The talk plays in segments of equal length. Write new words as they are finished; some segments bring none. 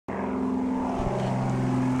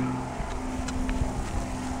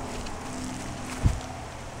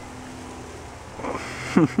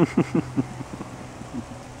Zoe,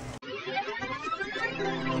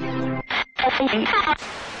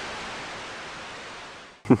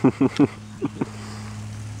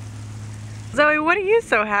 what are you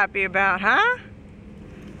so happy about, huh?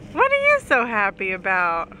 What are you so happy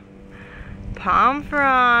about? Palm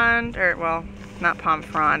frond, or well, not palm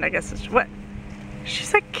frond, I guess it's, what?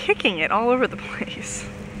 She's like kicking it all over the place.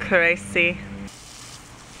 Crazy.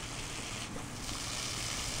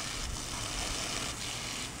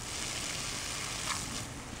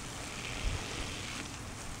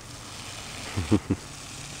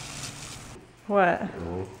 What?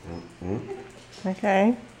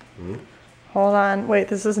 Okay. Hold on. Wait,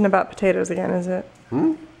 this isn't about potatoes again, is it?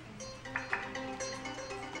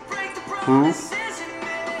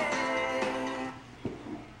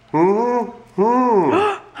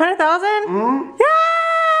 100,000? Yay!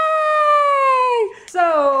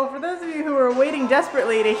 So, for those of you who are waiting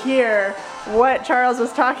desperately to hear what Charles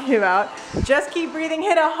was talking about, Just Keep Breathing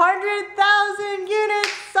hit 100,000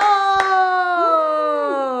 units sold!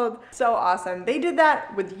 So awesome. They did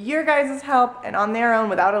that with your guys' help and on their own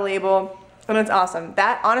without a label. And it's awesome.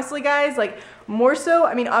 That, honestly, guys, like, more so,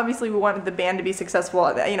 I mean, obviously we wanted the band to be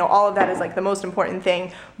successful, you know, all of that is like the most important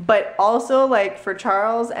thing, but also like for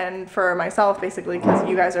Charles and for myself, basically, because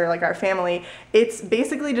you guys are like our family, it's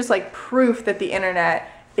basically just like proof that the internet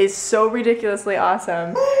is so ridiculously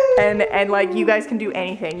awesome, and like you guys can do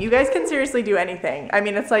anything. You guys can seriously do anything. I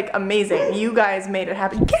mean, it's like amazing. You guys made it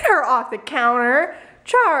happen. Get her off the counter,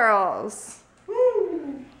 Charles.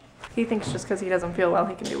 He thinks just because he doesn't feel well,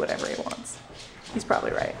 he can do whatever he wants. He's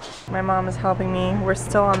probably right. My mom is helping me. We're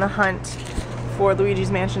still on the hunt for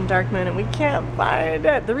Luigi's Mansion Dark Moon and we can't find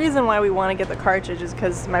it. The reason why we want to get the cartridge is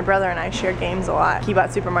because my brother and I share games a lot. He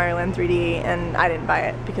bought Super Mario Land 3D and I didn't buy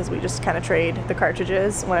it because we just kind of trade the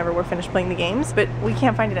cartridges whenever we're finished playing the games. But we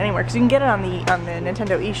can't find it anywhere because you can get it on the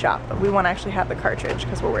Nintendo eShop, but we want to actually have the cartridge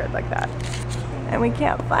because we're weird like that. And we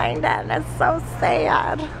can't find it and it's so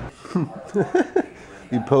sad.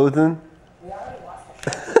 You posing?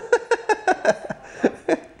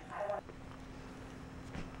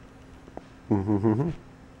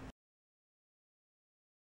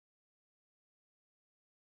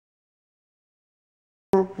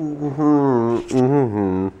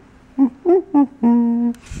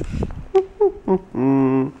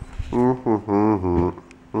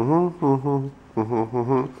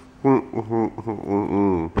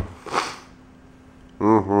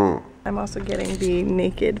 I'm also getting the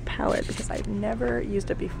Naked palette because I've never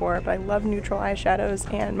used it before, but I love neutral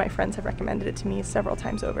eyeshadows and my friends have recommended it to me several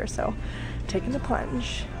times over, so I'm taking the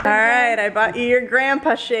plunge. Alright, I bought you your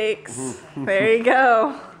grandpa shakes. There you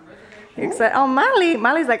go. You excited? Oh,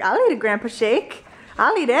 Molly's like, I'll eat a grandpa shake.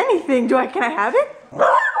 I'll eat anything. Can I have it?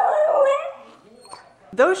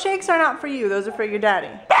 Those shakes are not for you, those are for your daddy.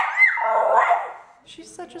 She's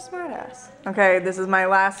such a smartass. Okay, this is my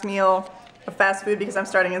last meal of fast food because I'm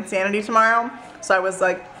starting Insanity tomorrow. So I was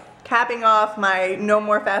like capping off my no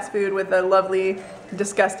more fast food with a lovely,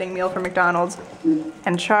 disgusting meal from McDonald's.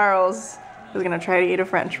 And Charles is gonna try to eat a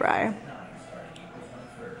French fry.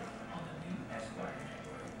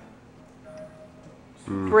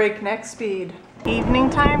 Breakneck speed. Evening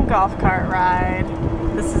time golf cart ride.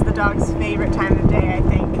 This is the dog's favorite time of day, I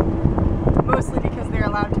think. Mostly because they're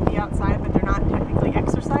allowed to be outside, but they're not technically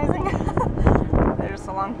exercising. They're just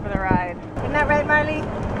along for the ride. Isn't that right, Marley?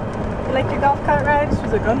 You like your golf cart ride?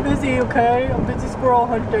 She's like, I'm busy, okay? I'm busy squirrel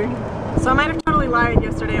hunting. So I might have totally lied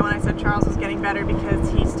yesterday when I said Charles was getting better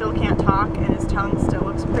because he still can't talk and his tongue still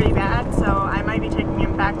looks pretty bad. So I might be taking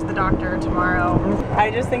him back to the doctor tomorrow.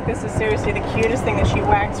 I just think this is seriously the cutest thing that she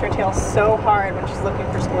wags her tail so hard when she's looking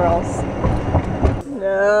for squirrels.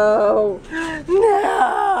 No.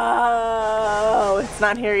 No. It's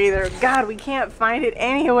not here either. God, we can't find it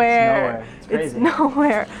anywhere. It's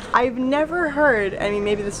nowhere. I've never heard, I mean,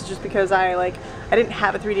 maybe this is just because I didn't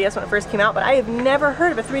have a 3DS when it first came out, but I have never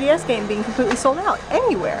heard of a 3DS game being completely sold out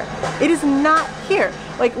anywhere. It is not here.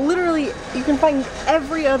 Like, literally, you can find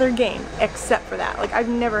every other game except for that. Like, I've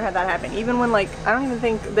never had that happen. Even when, like, I don't even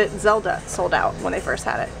think that Zelda sold out when they first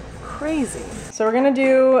had it. Crazy. So we're gonna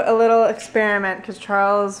do a little experiment because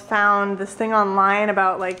Charles found this thing online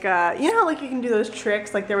about like, you know how like you can do those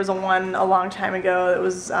tricks? Like there was one a long time ago that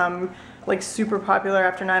was like super popular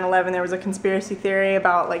after 9/11. There was a conspiracy theory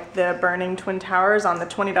about like the burning Twin Towers on the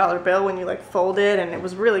 $20 bill when you like fold it, and it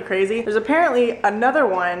was really crazy. There's apparently another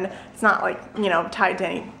one. It's not like, you know, tied to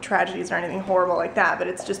any tragedies or anything horrible like that, but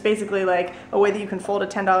it's just basically like a way that you can fold a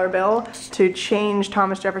 $10 bill to change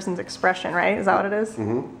Thomas Jefferson's expression, right? Is that what it is?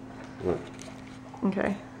 Mm-hmm.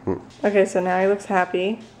 Okay. Okay, so now he looks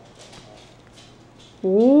happy.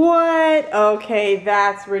 What? Okay,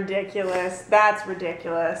 that's ridiculous. That's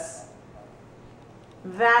ridiculous.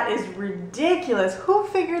 That is ridiculous. Who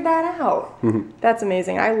figured that out? That's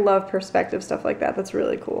amazing. I love perspective stuff like that. That's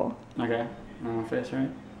really cool. Okay. On my face, right?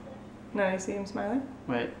 No, you see him smiling?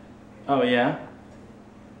 Wait. Oh, yeah?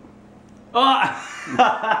 Oh!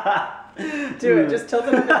 Do it. Just tilt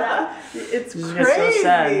it up and down. It's He just crazy. gets so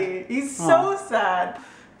sad. He's so sad.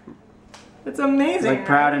 It's amazing. He's like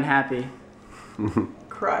proud and happy.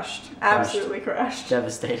 Crushed. Absolutely crushed.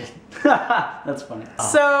 Devastated. That's funny.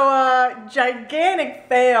 Oh. So, gigantic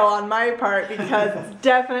fail on my part because it's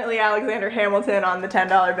definitely Alexander Hamilton on the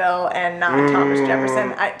 $10 bill and not Thomas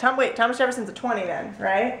Jefferson. Wait, Thomas Jefferson's a 20 then,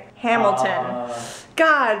 right? Hamilton.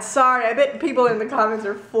 God, sorry. I bet people in the comments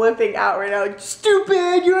are flipping out right now like,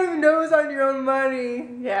 stupid, you don't even know who's on your own money.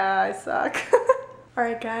 Yeah, I suck.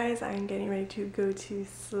 Alright guys, I'm getting ready to go to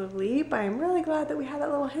sleep. I'm really glad that we had that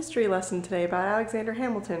little history lesson today about Alexander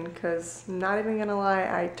Hamilton because, not even gonna lie,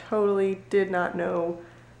 I totally did not know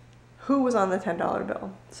who was on the $10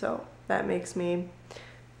 bill. So that makes me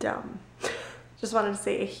dumb. Just wanted to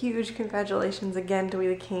say a huge congratulations again to We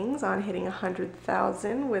the Kings on hitting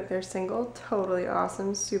 100,000 with their single. Totally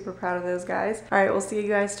awesome. Super proud of those guys. Alright, we'll see you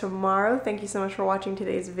guys tomorrow. Thank you so much for watching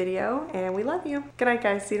today's video and we love you. Good night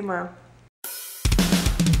guys. See you tomorrow.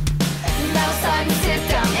 Now it's time to sit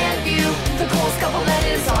down and view the coolest couple that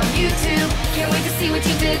is on YouTube. Can't wait to see what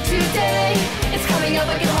you did today. It's coming up,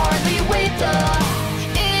 I can hardly wait. The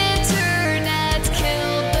internet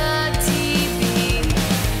killed the TV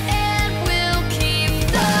and we'll keep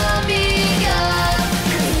thumbing up.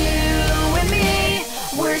 'Cause you and me,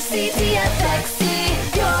 we're CTFxC.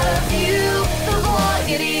 Gotta view the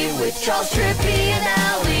vlogity with Charles, Trippy, and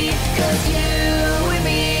Allie. 'Cause you and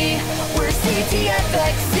me, we're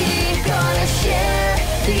CTFxC. Gonna share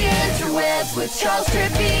the interwebs with Charles,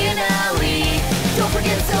 Trippy, and Allie.